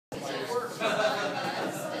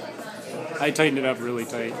I tightened it up really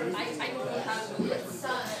tight.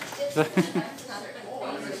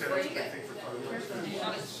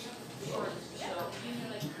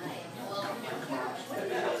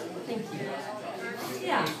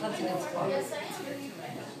 Yeah, that's a good spot.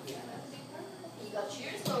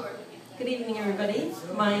 Good evening, everybody.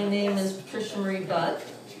 My name is Patricia Marie Budd,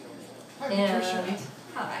 and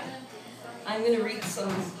hi. I'm going to read some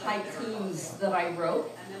haikus that I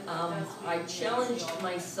wrote. I challenged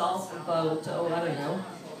myself about,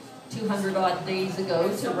 200 odd days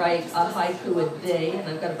ago to write a haiku a day, and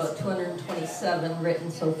I've got about 227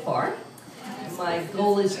 written so far. My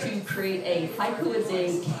goal is to create a haiku a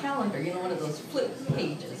day calendar, one of those flip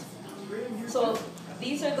pages. So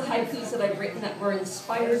these are the haikus that I've written that were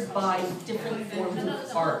inspired by different forms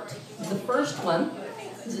of art. The first one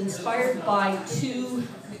is inspired by two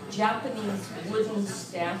Japanese wooden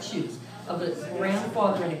statues of a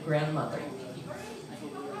grandfather and a grandmother.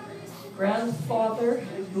 Grandfather,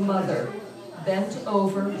 mother, bent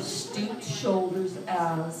over, stooped shoulders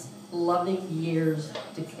as loving years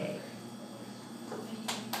decay.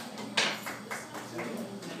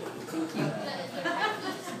 Thank you.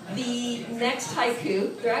 The next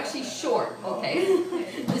haiku, they're actually short, okay?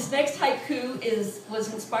 This next haiku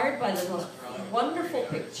was inspired by the most wonderful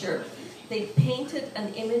picture. They painted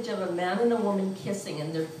an image of a man and a woman kissing,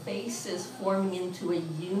 and their faces forming into a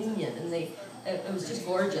union, and it was just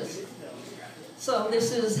gorgeous. So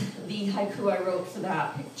this is the haiku I wrote for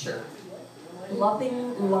that picture.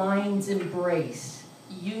 Loving lines embrace,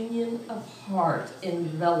 union of heart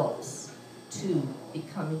envelops, two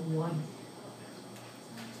becoming one.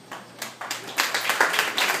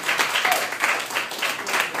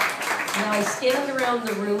 Now I scanned around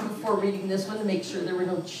the room before reading this one to make sure there were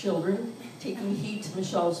no children, taking heed to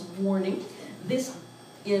Michelle's warning. This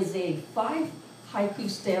is a 5 haiku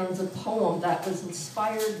stanza poem that was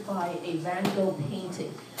inspired by a Van Gogh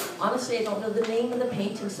painting. Honestly, I don't know the name of the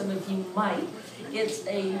painting, some of you might. It's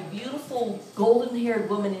a beautiful golden-haired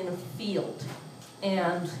woman in a field.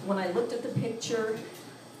 And when I looked at the picture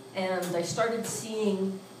and I started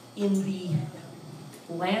seeing in the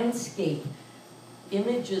landscape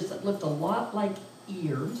images that looked a lot like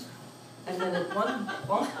ears, and then at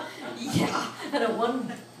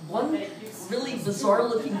one really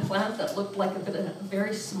bizarre-looking plant that looked like a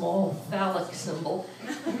very small phallic symbol,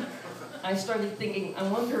 I started thinking, I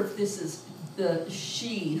wonder if this is the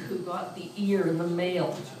she who got the ear in the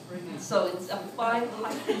male. So it's a 5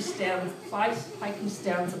 haiku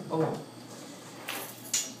stanza poem.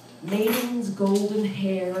 Maiden's golden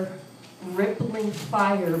hair, rippling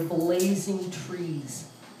fire, blazing trees,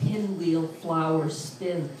 pinwheel flowers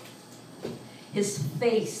spin. His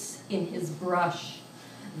face in his brush,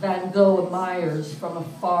 Van Gogh admires from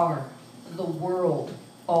afar, the world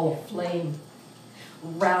all aflame.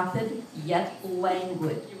 Rapid yet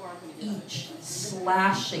languid, each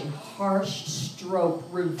slashing harsh stroke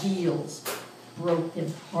reveals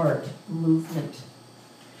broken heart movement.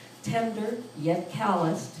 Tender yet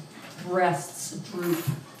calloused, breasts droop,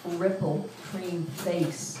 ripple cream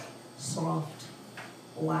face, soft,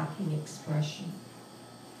 lacking expression.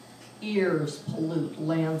 Ears pollute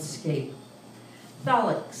landscape.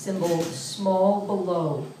 Phallic symbol small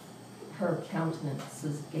below her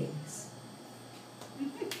countenance's gaze.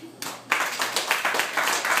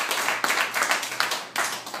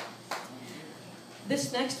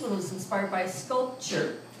 This next one was inspired by a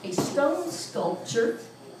sculpture, a stone sculpture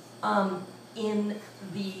in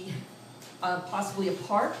the possibly a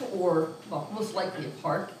park, or well, most likely a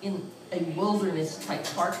park, in a wilderness type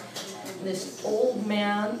park. This old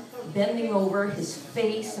man bending over, his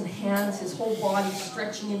face and hands, his whole body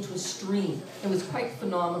stretching into a stream. It was quite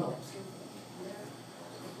phenomenal.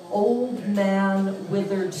 Old man,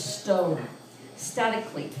 withered stone,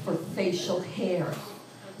 statically for facial hair,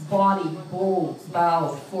 body bold,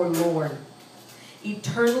 bowed, forlorn,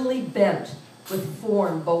 eternally bent with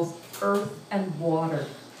form both earth and water,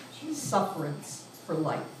 sufferance for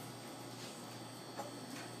life.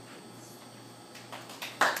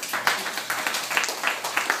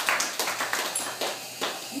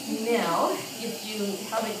 Now, if you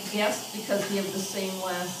haven't guessed because we have the same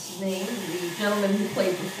last name, the gentleman who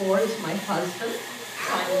played before is my husband,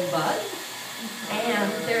 Simon Budd.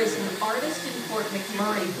 And there's an artist in Fort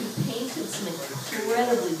McMurray who painted some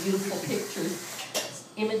incredibly beautiful pictures,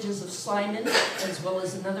 images of Simon, as well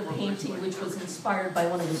as another painting which was inspired by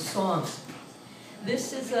one of his songs.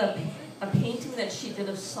 This is a painting that she did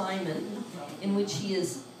of Simon, in which he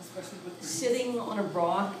is sitting on a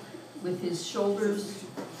rock with his shoulders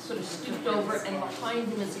sort of stooped over, and behind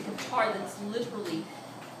him is a guitar that's literally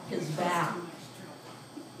his back.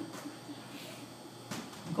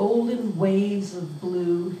 golden waves of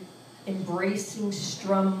blue, embracing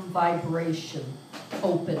strum vibration,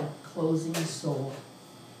 open, closing soul.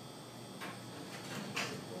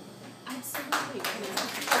 Absolutely.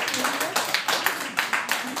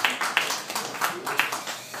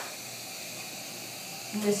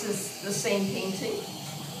 And this is the same painting.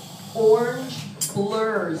 Orange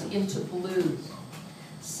blurs into blue.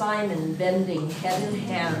 Simon bending head in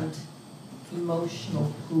hand,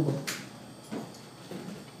 emotional pool.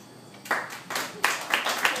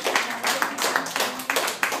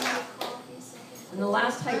 And the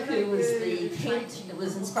last haiku was the paint. It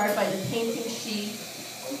was inspired by the painting she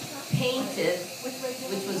painted,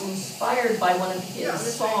 which was inspired by one of his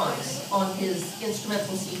songs on his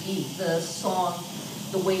instrumental CD, the song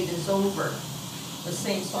 "The Wait Is Over," the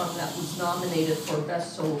same song that was nominated for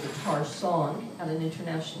Best Solo Guitar Song at an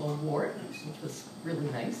international award, which was really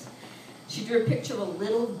nice. She drew a picture of a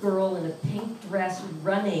little girl in a pink dress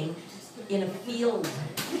running in a field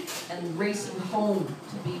and racing home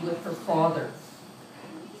to be with her father.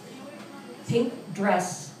 Pink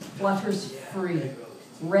dress flutters free,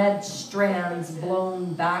 red strands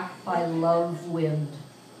blown back by love wind,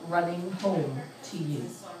 running home to you.